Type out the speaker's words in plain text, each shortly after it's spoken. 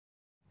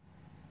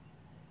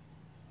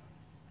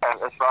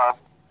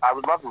I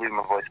would love to leave him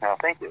a voicemail.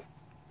 Thank you.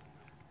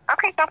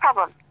 Okay, no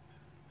problem.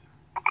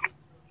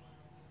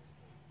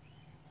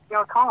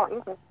 Your call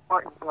is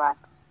important to us.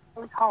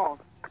 Please hold.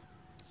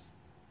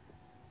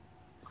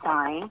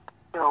 Sorry,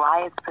 your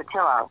Elias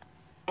Patillo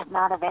is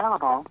not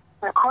available.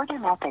 Record your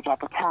message at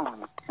the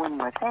tone. When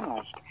you're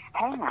finished,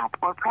 hang up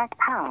or press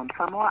pound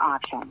for more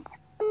options.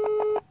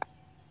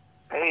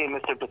 Hey,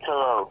 Mr.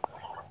 Patillo.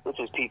 This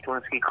is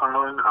Pito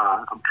calling.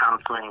 I'm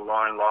counseling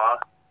Lauren Law.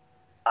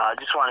 I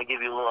just want to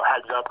give you a little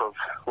heads up of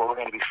what we're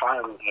going to be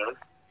filing here.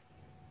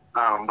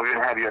 We're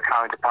going to have your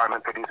accounting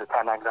department produce a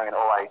 1099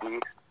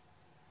 OID,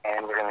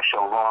 and we're going to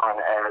show Lauren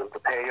as the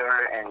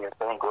payer and your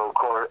bankroll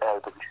court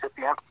as the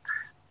recipient.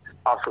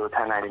 Also a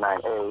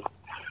 1099A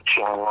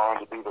showing Lauren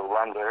to be the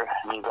lender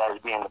and you guys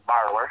being the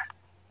borrower.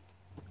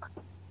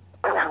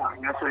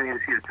 You also need to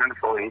see the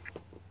 1040.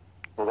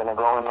 We're going to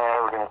go in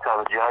there, we're going to tell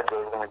the judge that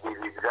we're going to be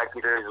the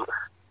executors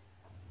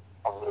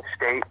of the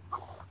estate.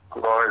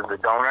 Laura is the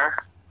donor.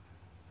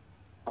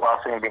 We're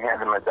also going to be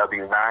handing them a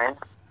W-9.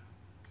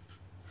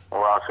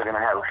 We're also going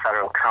to have a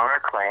federal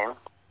counterclaim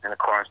in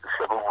accordance to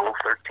Civil Rule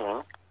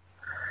 13.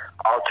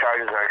 All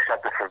charges are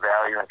accepted for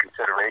value and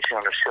consideration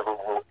under Civil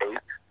Rule 8.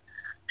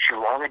 She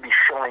will only be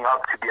showing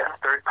up to be a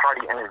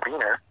third-party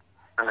intervener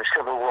under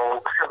Civil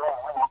Rule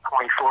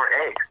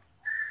 24A.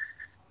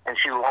 And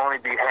she will only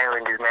be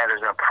handling these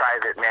matters in a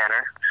private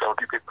manner. So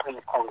if you could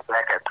please call me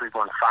back at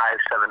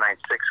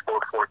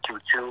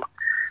 315-796-4422.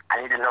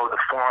 I need to know the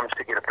forms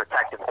to get a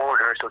protective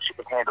order so she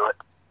can handle it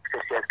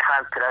because she has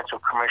confidential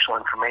commercial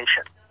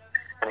information.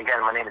 And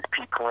again, my name is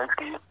Pete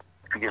Polinsky. If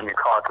you give me a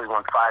call at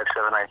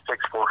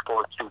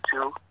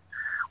 315-796-4422.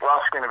 We're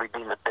also going to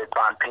redeem the bid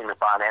bond, payment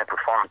bond, and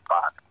performance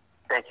bond.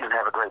 Thank you and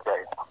have a great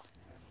day.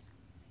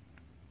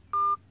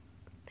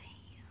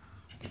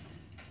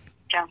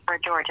 Jonesboro,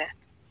 Georgia.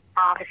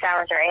 Office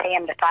hours are 8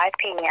 a.m. to 5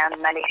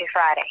 p.m. Monday through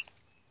Friday.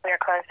 We are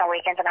closed on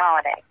weekends and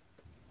holidays.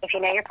 If you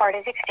know your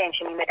party's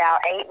extension, you may dial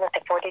 8 with the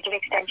 4-digit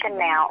extension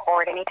now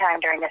or at any time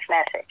during this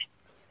message.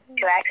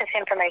 To access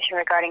information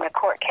regarding a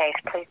court case,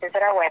 please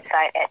visit our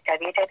website at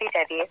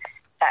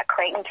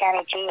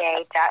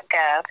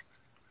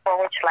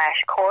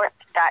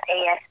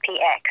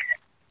www.claytoncountyga.gov/courts.aspx.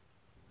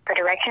 For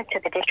directions to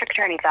the district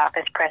attorney's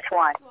office, press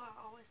 1.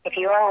 If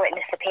you are a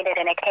witness subpoenaed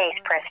in a case,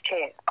 press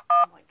 2.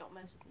 Don't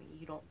mess with me.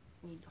 You don't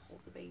need to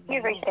hold the baby.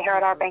 You've reached the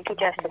Harold R. Banky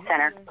Justice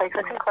Center. Please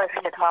listen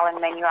closely to the following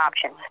menu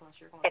options.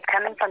 If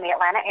coming from the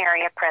Atlanta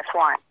area, press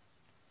 1.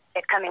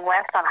 If coming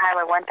west on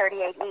Highway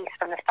 138 east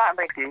from the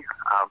Stockbridge.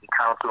 I'll be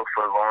counsel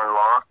for Lauren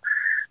Law.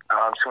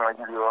 I'm just going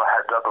to give you a little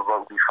heads up of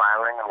what we'll be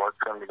filing and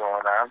what's going to be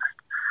going on.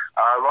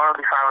 Lauren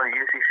will be filing a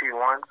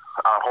UCC-1,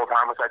 hold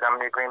harmless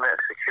indemnity agreement, a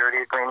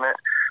security agreement,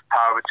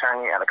 power of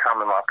attorney, and a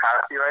common law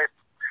copyright.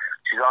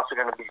 She's also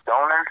going to be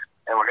donor,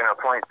 and we're going to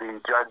appoint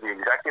the judge, the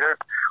executor.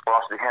 We'll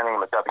also be handing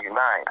him a W-9.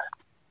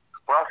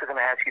 We're also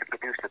going to ask you to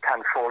produce the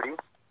 1040,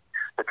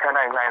 the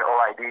 1099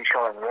 OID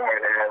showing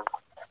Lauren as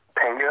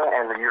payer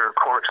and your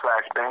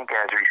court/bank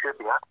as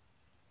recipient.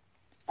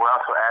 We'll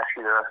also ask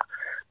you to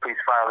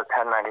please file the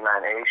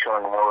 1099A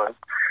showing Lauren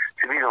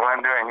to be the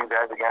lender and you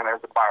guys again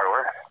as the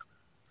borrower.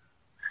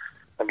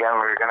 Again,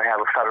 we're going to have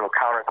a federal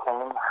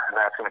counterclaim, and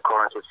that's in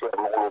accordance with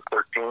Civil Rule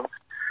 13.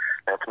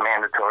 That's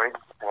mandatory.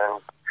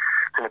 And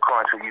it's in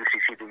accordance with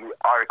UCC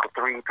Article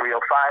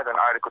 3305 and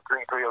Article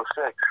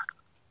 3306.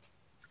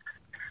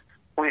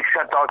 We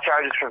accept all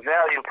charges for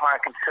value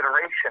upon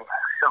consideration.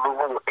 Civil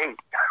Rule 8.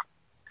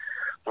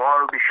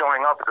 Lauren will be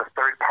showing up as a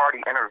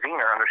third-party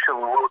intervener under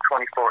Civil Rule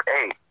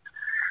 24A.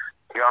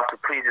 You also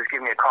please just give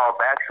me a call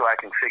back so I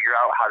can figure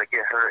out how to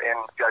get her in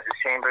judge's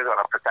chambers on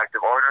a protective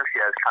order. She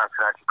has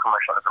confidential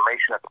commercial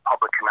information that the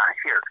public cannot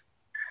hear.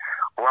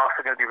 We're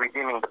also going to be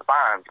redeeming the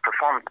bonds,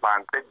 performance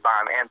bond, bid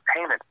bond, and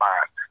payment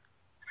bond.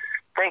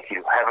 Thank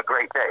you. Have a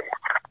great day.